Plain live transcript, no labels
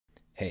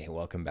Hey,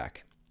 welcome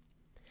back.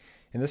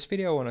 In this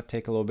video, I want to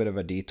take a little bit of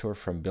a detour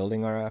from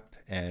building our app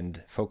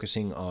and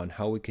focusing on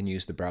how we can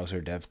use the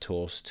browser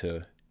DevTools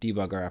to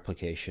debug our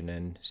application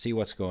and see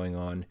what's going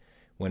on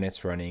when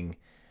it's running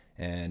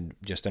and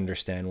just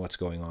understand what's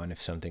going on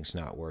if something's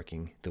not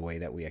working the way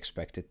that we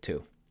expect it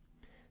to.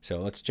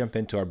 So let's jump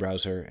into our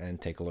browser and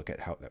take a look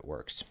at how that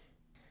works.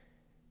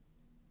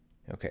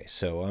 Okay,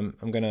 so I'm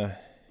going to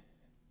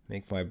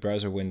make my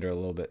browser window a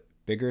little bit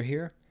bigger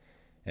here,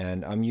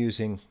 and I'm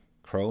using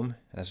Chrome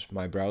as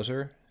my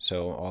browser,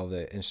 so all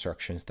the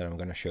instructions that I'm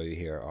going to show you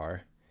here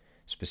are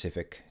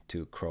specific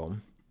to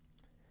Chrome,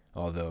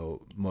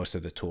 although most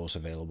of the tools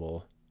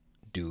available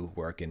do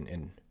work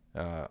in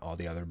all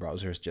the other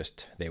browsers,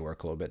 just they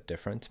work a little bit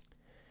different.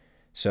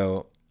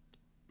 So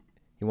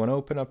you want to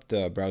open up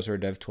the browser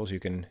DevTools. You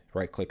can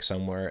right click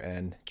somewhere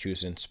and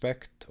choose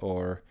inspect,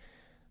 or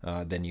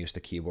then use the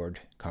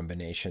keyboard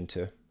combination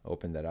to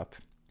open that up.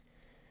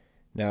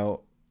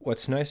 Now,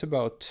 what's nice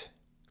about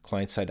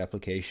client-side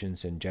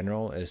applications in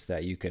general is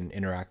that you can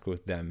interact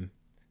with them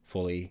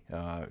fully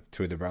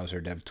through the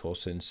browser DevTools,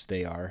 since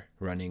they are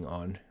running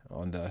on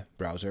the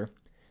browser.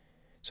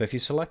 So if you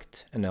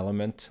select an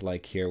element,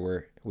 like here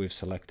where we've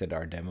selected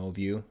our demo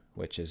view,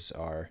 which is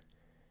our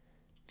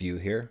view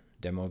here,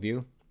 demo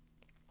view,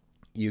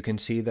 you can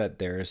see that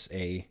there's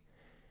a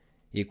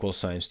equal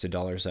signs to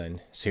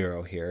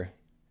 $0 here,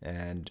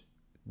 and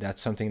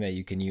that's something that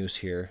you can use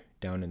here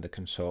down in the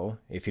console.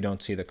 If you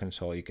don't see the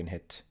console, you can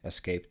hit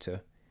escape to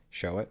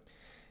show it.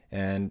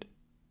 And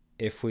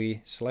if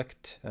we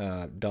select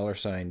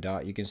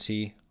 $. You can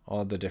see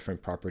all the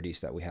different properties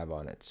that we have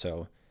on it.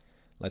 So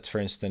let's, for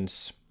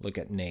instance, look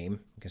at name.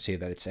 You can see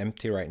that it's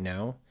empty right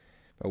now,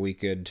 but we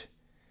could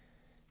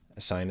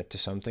assign it to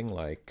something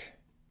like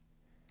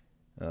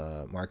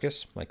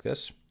Marcus, like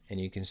this, and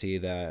you can see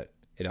that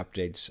it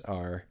updates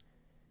our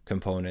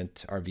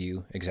component, our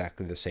view,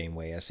 exactly the same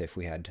way as if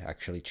we had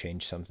actually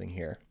changed something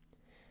here.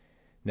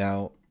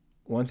 Now,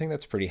 one thing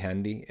that's pretty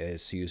handy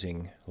is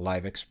using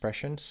live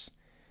expressions.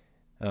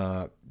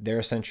 They're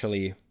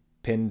essentially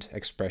pinned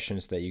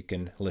expressions that you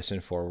can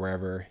listen for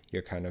wherever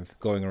you're kind of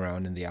going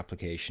around in the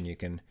application. You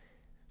can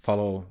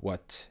follow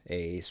what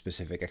a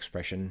specific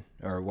expression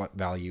or what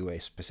value a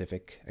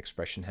specific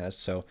expression has.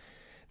 So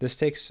this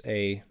takes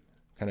a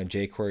kind of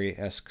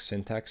jQuery-esque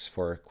syntax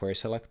for query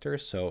selector.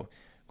 So I'm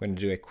going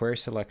to do a query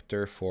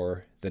selector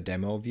for the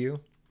demo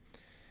view.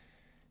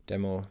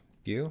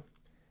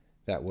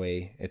 That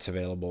way it's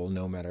available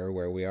no matter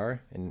where we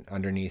are. And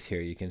underneath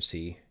here, you can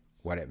see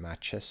what it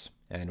matches.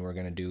 And we're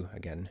going to do,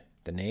 again,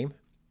 the name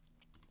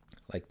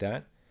like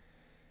that.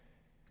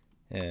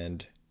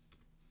 And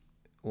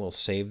we'll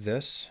save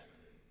this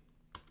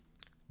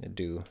and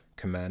do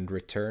command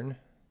return.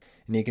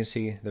 And you can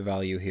see the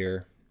value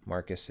here,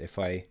 Marcus. If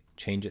I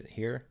change it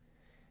here,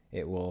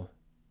 it will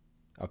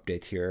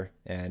update here.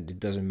 And it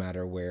doesn't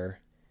matter where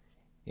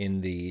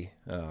in the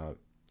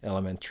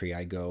element tree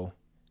I go,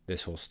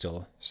 this will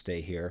still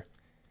stay here.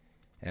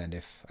 And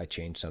if I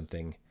change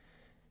something,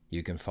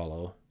 you can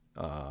follow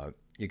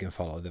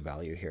the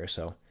value here.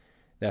 So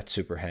that's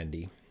super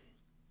handy.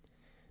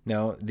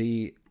 Now,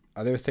 the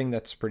other thing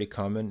that's pretty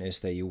common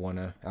is that you want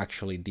to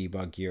actually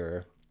debug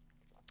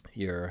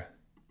your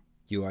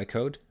UI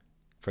code.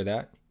 For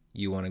that,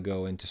 you want to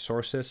go into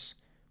sources,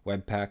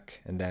 webpack,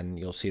 and then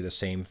you'll see the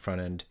same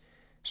front end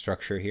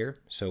structure here.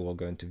 So we'll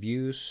go into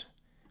views,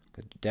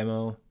 go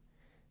to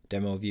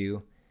demo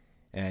view,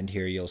 and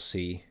here you'll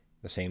see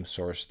the same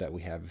source that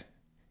we have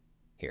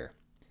here.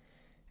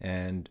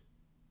 And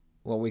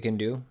what we can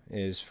do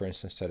is, for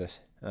instance, set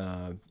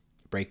a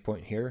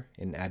breakpoint here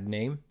in add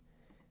name.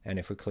 And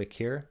if we click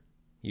here,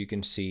 you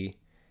can see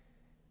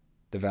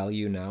the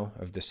value now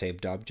of the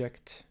saved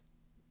object.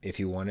 If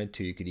you wanted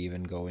to, you could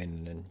even go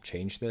in and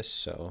change this.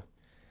 So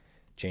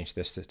change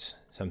this to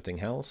something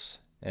else.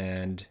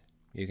 And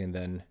you can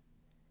then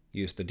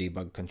use the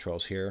debug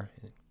controls here,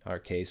 in our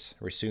case,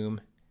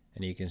 resume,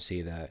 and you can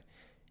see that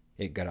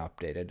it got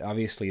updated.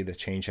 Obviously, the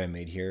change I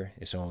made here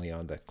is only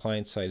on the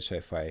client side, so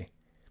if I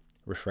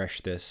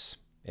refresh this,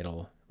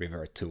 it'll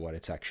revert to what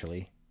it's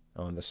actually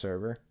on the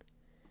server.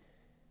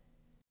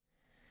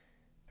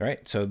 All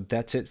right, so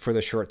that's it for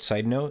the short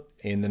side note.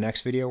 In the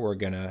next video, we're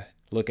going to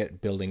look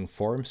at building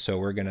forms. So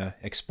we're going to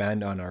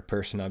expand on our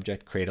person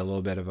object, create a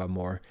little bit of a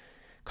more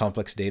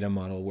complex data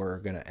model. We're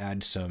going to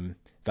add some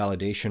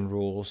validation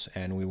rules,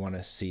 and we want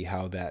to see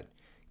how that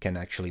can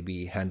actually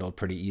be handled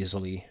pretty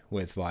easily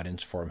with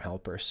Vaadin's form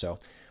helper. So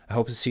I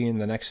hope to see you in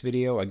the next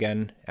video.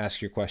 Again,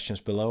 ask your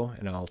questions below,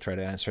 and I'll try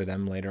to answer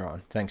them later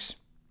on. Thanks.